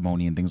and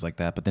testimony and things like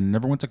that, but they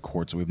never went to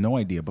court, so we have no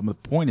idea. But the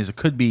point is, it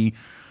could be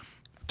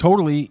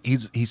totally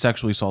he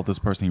sexually assaulted this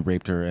person, he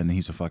raped her, and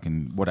he's a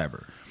fucking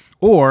whatever.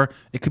 Or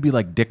it could be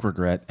dick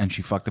regret, and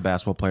she fucked a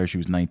basketball player. She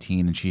was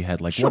 19, and she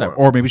had whatever.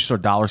 Or maybe she saw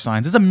dollar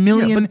signs. There's a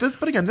million.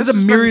 But again, there's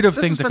a myriad of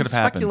things that could have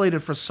happened.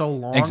 Speculated for so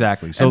long.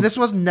 Exactly. So and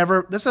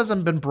this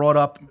hasn't been brought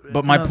up.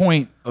 But my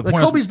point.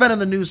 Kobe's been in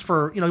the news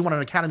for he won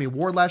an Academy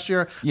Award last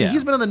year. Yeah.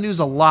 He's been in the news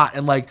a lot,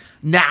 and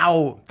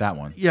now that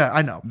one. Yeah,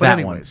 I know. But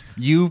anyways,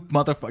 you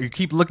motherfucker, you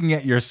keep looking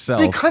at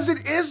yourself because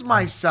it is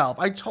myself.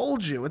 I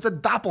told you, it's a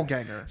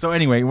doppelganger. So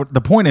anyway,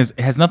 the point is,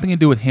 it has nothing to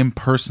do with him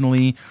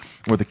personally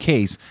or the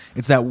case.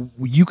 It's that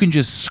you can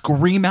just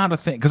scream out a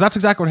thing, because that's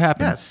exactly what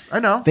happened. Yes, I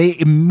know. They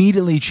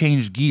immediately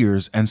changed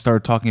gears and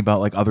started talking about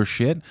like other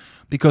shit,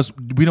 because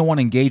we don't want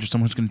to engage with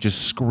someone who's going to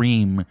just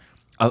scream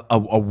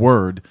a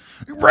word,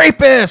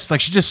 rapist.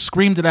 Like she just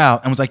screamed it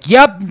out and was like,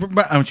 "Yep."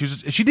 And she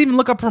didn't even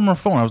look up from her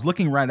phone. I was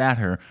looking right at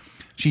her.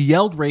 She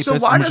yelled rapist. So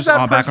why and was does just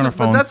that back on her person?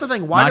 phone, But that's the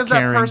thing. Why not does that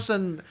caring.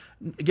 person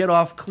get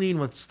off clean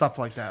with stuff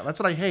like that? That's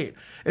what I hate.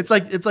 It's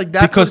like that's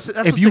Because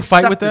that's if what's you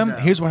fight with accepted them, now.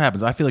 here's what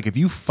happens. I feel like if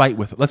you fight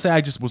with, let's say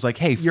I just was like,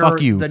 "Hey, fuck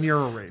you," then you're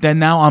a rapist. Then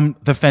now I'm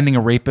defending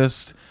a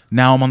rapist.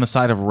 Now I'm on the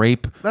side of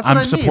rape. That's what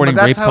I I'm mean, supporting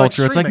but rape that's how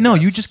culture. It's extreme like, it no,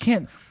 you gets. just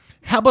can't.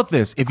 How about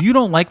this? If you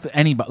don't like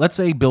anybody, let's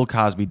say Bill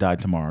Cosby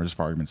died tomorrow, just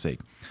for argument's sake.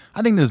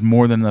 I think there's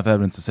more than enough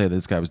evidence to say that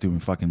this guy was doing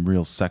fucking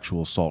real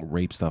sexual assault,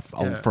 rape stuff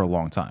for a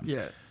long time.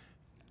 Yeah.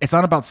 It's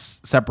not about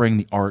separating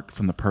the art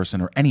from the person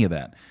or any of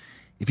that.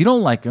 If you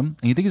don't like him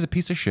and you think he's a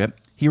piece of shit,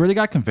 he already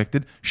got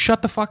convicted,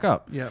 shut the fuck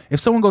up. Yeah. If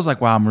someone goes like,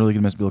 wow, I'm really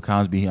going to miss Bill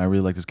Cosby, I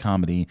really like this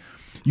comedy,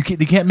 you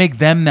can't make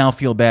them now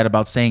feel bad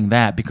about saying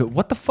that, because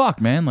what the fuck,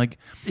 man? Like,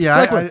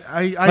 Yeah, it's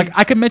like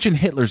I could mention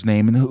Hitler's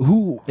name, and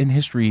who in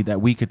history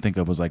that we could think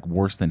of was like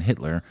worse than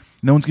Hitler.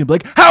 No one's going to be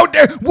like, how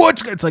dare,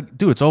 what? It's like,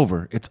 dude, it's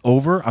over. It's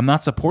over. I'm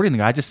not supporting the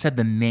guy. I just said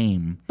the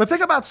name. But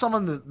think about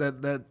someone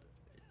that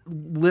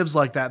lives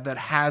like that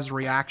has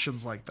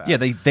reactions like that. Yeah,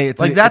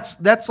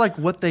 that's like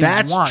what they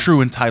that's want.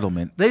 true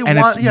entitlement. They and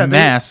want, it's yeah,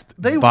 masked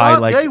they by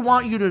want, like they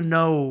want you to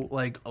know,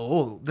 like,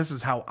 oh, this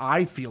is how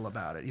I feel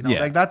about it. You know, Yeah.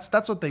 like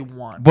that's what they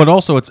want. But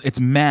also, it's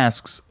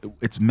masked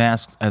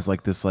as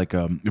like this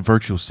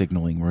virtual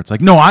signaling, where it's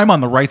like, no, I'm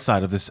on the right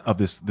side of this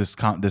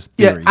theory.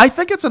 Yeah, I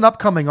think it's an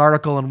upcoming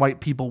article in White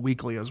People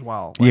Weekly as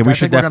well. Like, Yeah, we I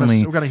should think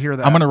definitely. we're gonna hear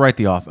that. I'm gonna write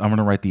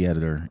the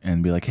editor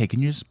and be like, hey,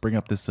 can you just bring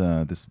up this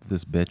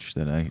bitch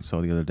that I saw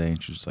the other day?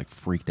 And she's just like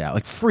freaked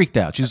out.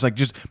 She's like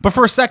but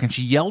for a second,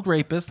 she yelled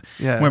rapist.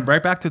 Yeah. Went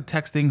right back to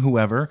texting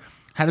whoever.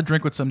 Had a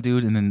drink with some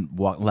dude and then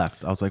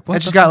left. I was like, what?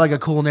 And she's got like a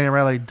cool name,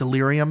 right? Like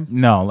Delirium.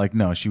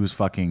 No. She was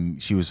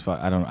fucking.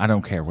 I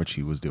don't care what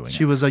she was doing.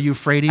 She was a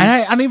Euphrates. And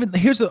I don't even.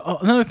 Here's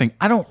another thing.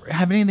 I don't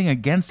have anything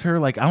against her.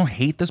 Like, I don't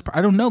hate this.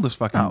 I don't know this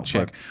fucking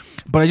chick,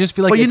 but I just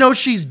feel like. But you know,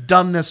 she's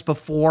done this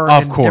before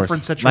of in course.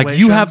 different situations. Like,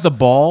 you have the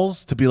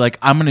balls to be like,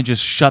 I'm gonna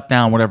just shut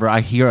down whatever I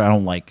hear. I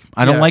don't like.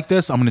 I don't like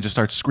this. I'm gonna just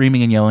start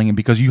screaming and yelling, and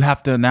because you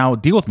have to now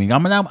deal with me.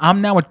 I'm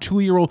now a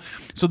 2-year-old.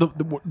 So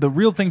the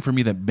real thing for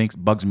me that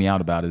bugs me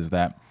out about is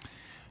that,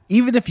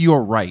 even if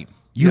you're right,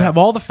 you have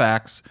all the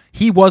facts.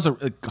 He was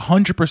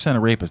 100% a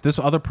rapist. This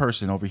other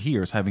person over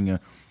here is having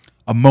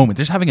a moment.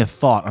 They're just having a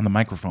thought on the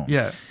microphone.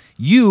 Yeah.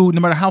 You, no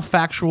matter how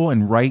factual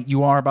and right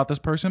you are about this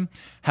person,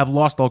 have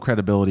lost all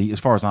credibility as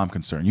far as I'm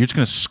concerned. You're just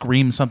going to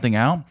scream something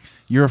out.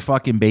 You're a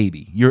fucking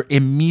baby. You're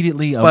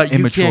immediately an immature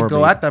baby. But you can't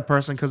go at that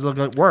person because they'll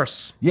get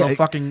worse. Yeah,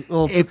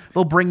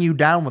 They'll bring you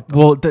down with them.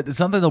 Well, it's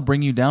not that they'll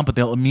bring you down, but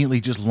they'll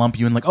immediately just lump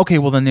you in like, okay,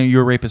 well then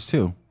you're a rapist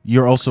too.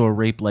 You're also a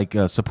rape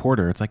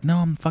supporter. It's like, no,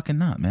 I'm fucking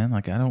not, man.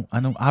 Like I don't.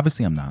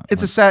 Obviously, I'm not.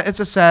 It's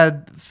a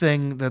sad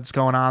thing that's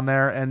going on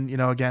there, and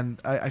again,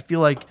 I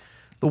feel like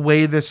the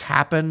way this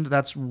happened,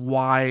 that's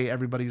why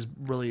everybody's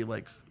really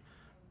like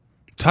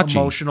touchy,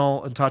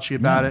 emotional and touchy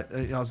about it.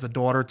 As the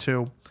daughter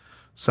too.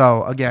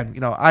 So again,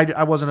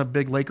 I wasn't a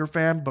big Laker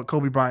fan, but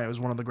Kobe Bryant was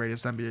one of the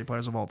greatest NBA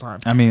players of all time.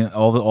 I mean,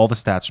 all the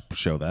stats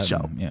show that.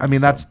 So yeah, I mean,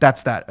 that's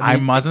that. I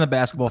wasn't a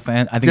basketball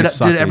fan. I think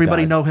did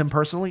everybody know him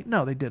personally?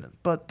 No, they didn't.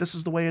 But this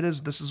is the way it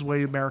is. This is the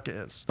way America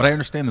is. But I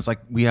understand this. Like,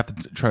 we have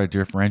to try to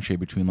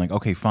differentiate between like,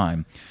 okay,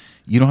 fine,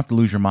 you don't have to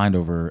lose your mind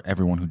over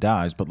everyone who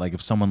dies, but like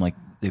if someone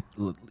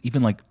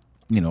even like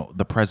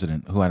the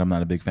president, who I'm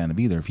not a big fan of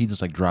either, if he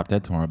just like dropped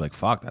dead tomorrow, I'd be like,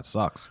 fuck, that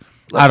sucks.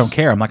 I don't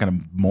care. I'm not going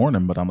to mourn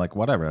him, but I'm like,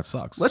 whatever, that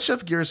sucks. Let's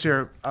shift gears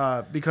here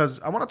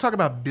because I want to talk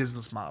about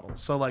business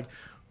models. So like,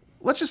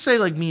 let's just say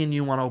like me and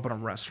you want to open a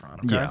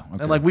restaurant, okay? Yeah,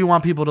 okay. And like we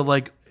want people to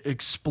like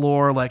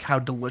explore like how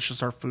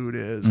delicious our food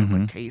is and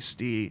like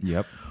tasty.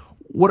 Yep.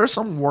 What are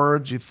some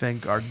words you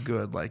think are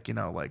good? Like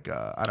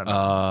I don't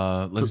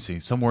know. Let me see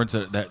some words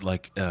that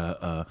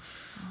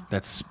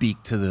that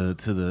speak to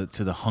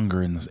the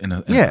hunger in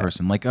a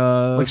person, like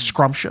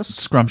scrumptious,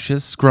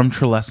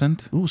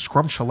 scrumptulescent. Ooh,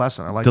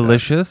 scrumptulescent. I like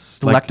delicious,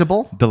 that.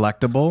 Delectable, like,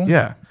 delectable.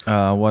 Yeah.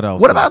 What else?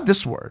 What about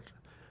this word?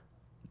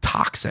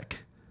 Toxic.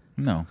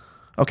 No.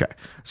 Okay,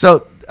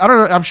 so I don't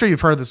know. I'm sure you've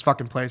heard of this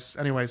fucking place.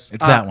 Anyways,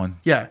 it's that one.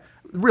 Yeah,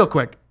 real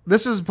quick.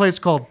 This is a place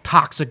called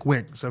Toxic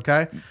Wings.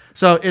 Okay,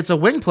 so it's a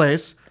wing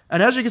place,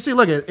 and as you can see,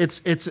 look, it's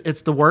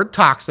the word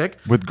toxic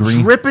with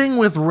green dripping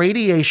with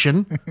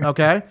radiation.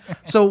 Okay,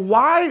 so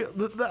why?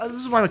 This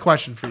is my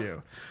question for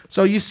you.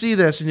 So you see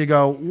this and you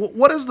go,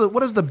 what is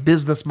the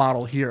business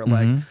model here?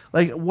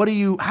 Like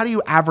how do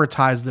you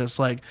advertise this?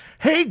 Like,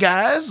 hey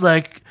guys,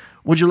 like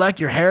Would you like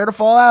your hair to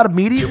fall out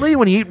immediately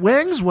when you eat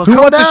wings? Well, Who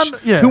come wants,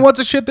 down. who wants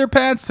to shit their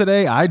pants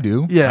today? I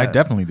do. Yeah. I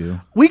definitely do.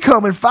 We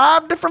come in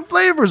 5 different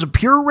flavors of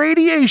pure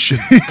radiation.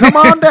 Come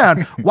on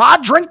down. Why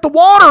drink the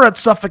water at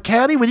Suffolk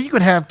County when you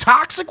could have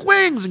toxic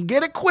wings and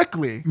get it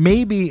quickly?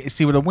 Maybe,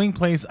 see, with a wing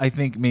place, I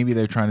think maybe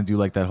they're trying to do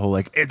like that whole,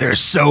 like, they're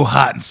so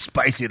hot and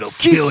spicy, it'll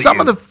kill you.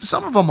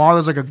 Some of them are.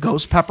 There's like a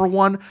ghost pepper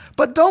one,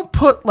 but don't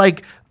put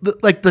like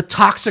the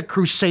Toxic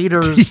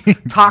Crusaders,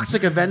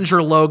 Toxic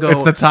Avenger logo.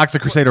 It's the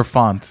Toxic Crusader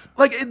font.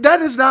 Like, that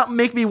does not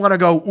make me want to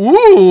go,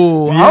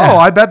 ooh, oh,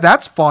 I bet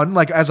that's fun.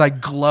 Like, as I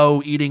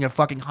glow eating a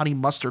fucking honey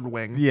mustard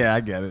wing. Yeah,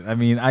 I get it. I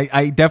mean,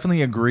 I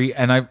definitely agree.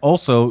 And I've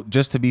also,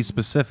 just to be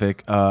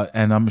specific,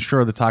 and I'm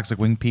sure the Toxic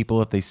Wing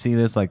people, if they see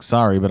this, like,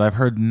 sorry, but I've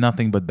heard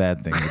nothing but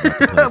bad things about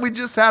the place. We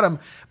just had them.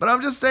 But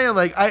I'm just saying,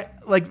 like,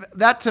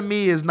 that to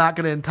me is not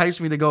going to entice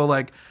me to go,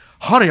 like,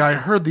 honey, I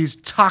heard these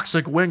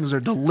toxic wings are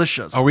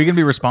delicious. Are we going to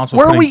be responsible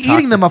Where for are we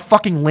eating them? A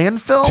fucking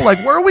landfill? Like,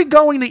 where are we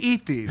going to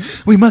eat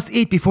these? We must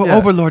eat before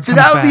Overlord See,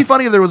 comes that would be back.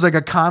 funny if there was like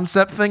a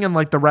concept thing in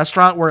like the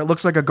restaurant where it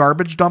looks like a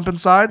garbage dump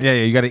inside. Yeah,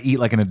 you got to eat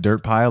like in a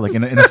dirt pile, like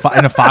in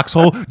a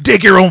foxhole.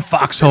 Dig your own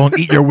foxhole and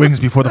eat your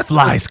wings before the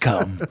flies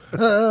come.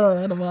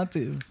 I don't want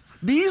to.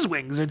 These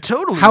wings are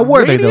totally How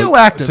were they, though?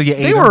 radioactive. So you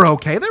ate they them? were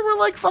okay. They were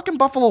like fucking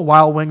Buffalo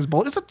Wild Wings.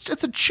 It's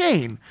a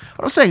chain.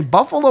 What I'm saying,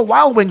 Buffalo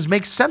Wild Wings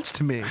makes sense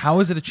to me. How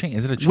is it a chain?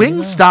 Is it a chain?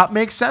 Wingstop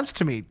makes sense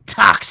to me.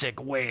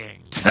 Toxic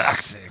wings.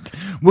 Toxic.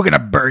 We're going to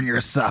burn your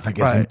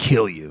esophagus and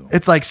kill you.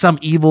 It's like some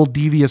evil,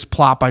 devious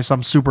plot by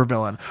some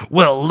supervillain.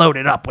 We'll load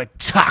it up with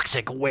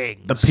toxic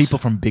wings. The people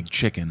from Big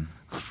Chicken.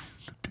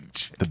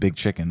 The Big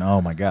Chicken. Oh,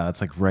 my God.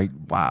 That's like round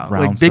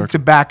like big circle.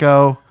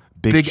 tobacco,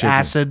 big chicken.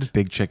 acid,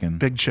 Big Chicken.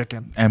 big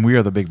chicken. And we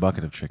are the big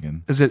bucket of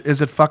chicken. Is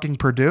it fucking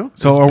Purdue?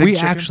 So Is are Big we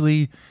Chicken?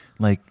 actually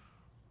like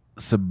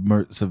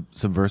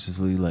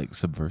subversively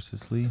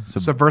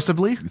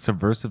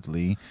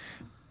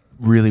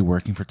really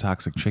working for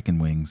Toxic Chicken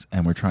Wings,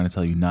 and we're trying to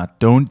tell you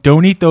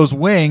don't eat those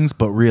wings,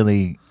 but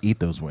really eat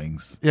those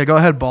wings. Yeah, go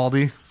ahead,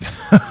 Baldy. All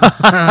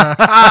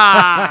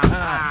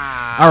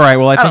right,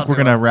 well, I think we're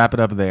going to wrap it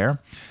up there.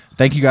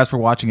 Thank you guys for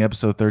watching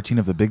episode 13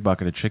 of The Big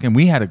Bucket of Chicken.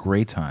 We had a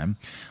great time.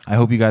 I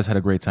hope you guys had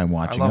a great time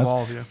watching us. I love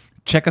all of you.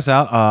 Check us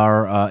out,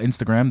 our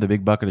Instagram, The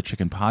Big Bucket of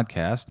Chicken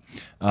Podcast.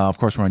 Of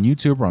course, we're on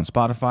YouTube, we're on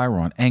Spotify, we're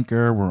on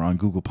Anchor, we're on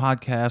Google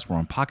Podcasts, we're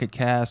on Pocket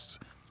Casts.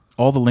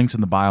 All the links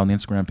in the bio on the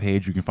Instagram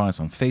page. You can find us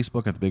on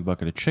Facebook at The Big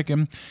Bucket of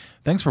Chicken.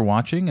 Thanks for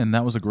watching, and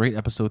that was a great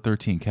episode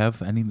 13.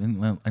 Kev,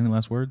 any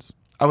last words?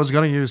 I was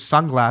going to use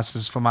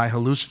sunglasses for my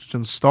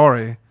hallucinogen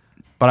story,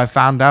 but I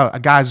found out a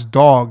guy's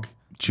dog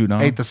Chewed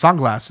on? ate the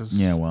sunglasses.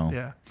 Yeah, well.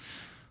 Yeah.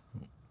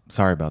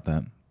 Sorry about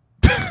that.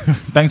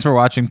 Thanks for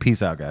watching.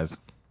 Peace out, guys.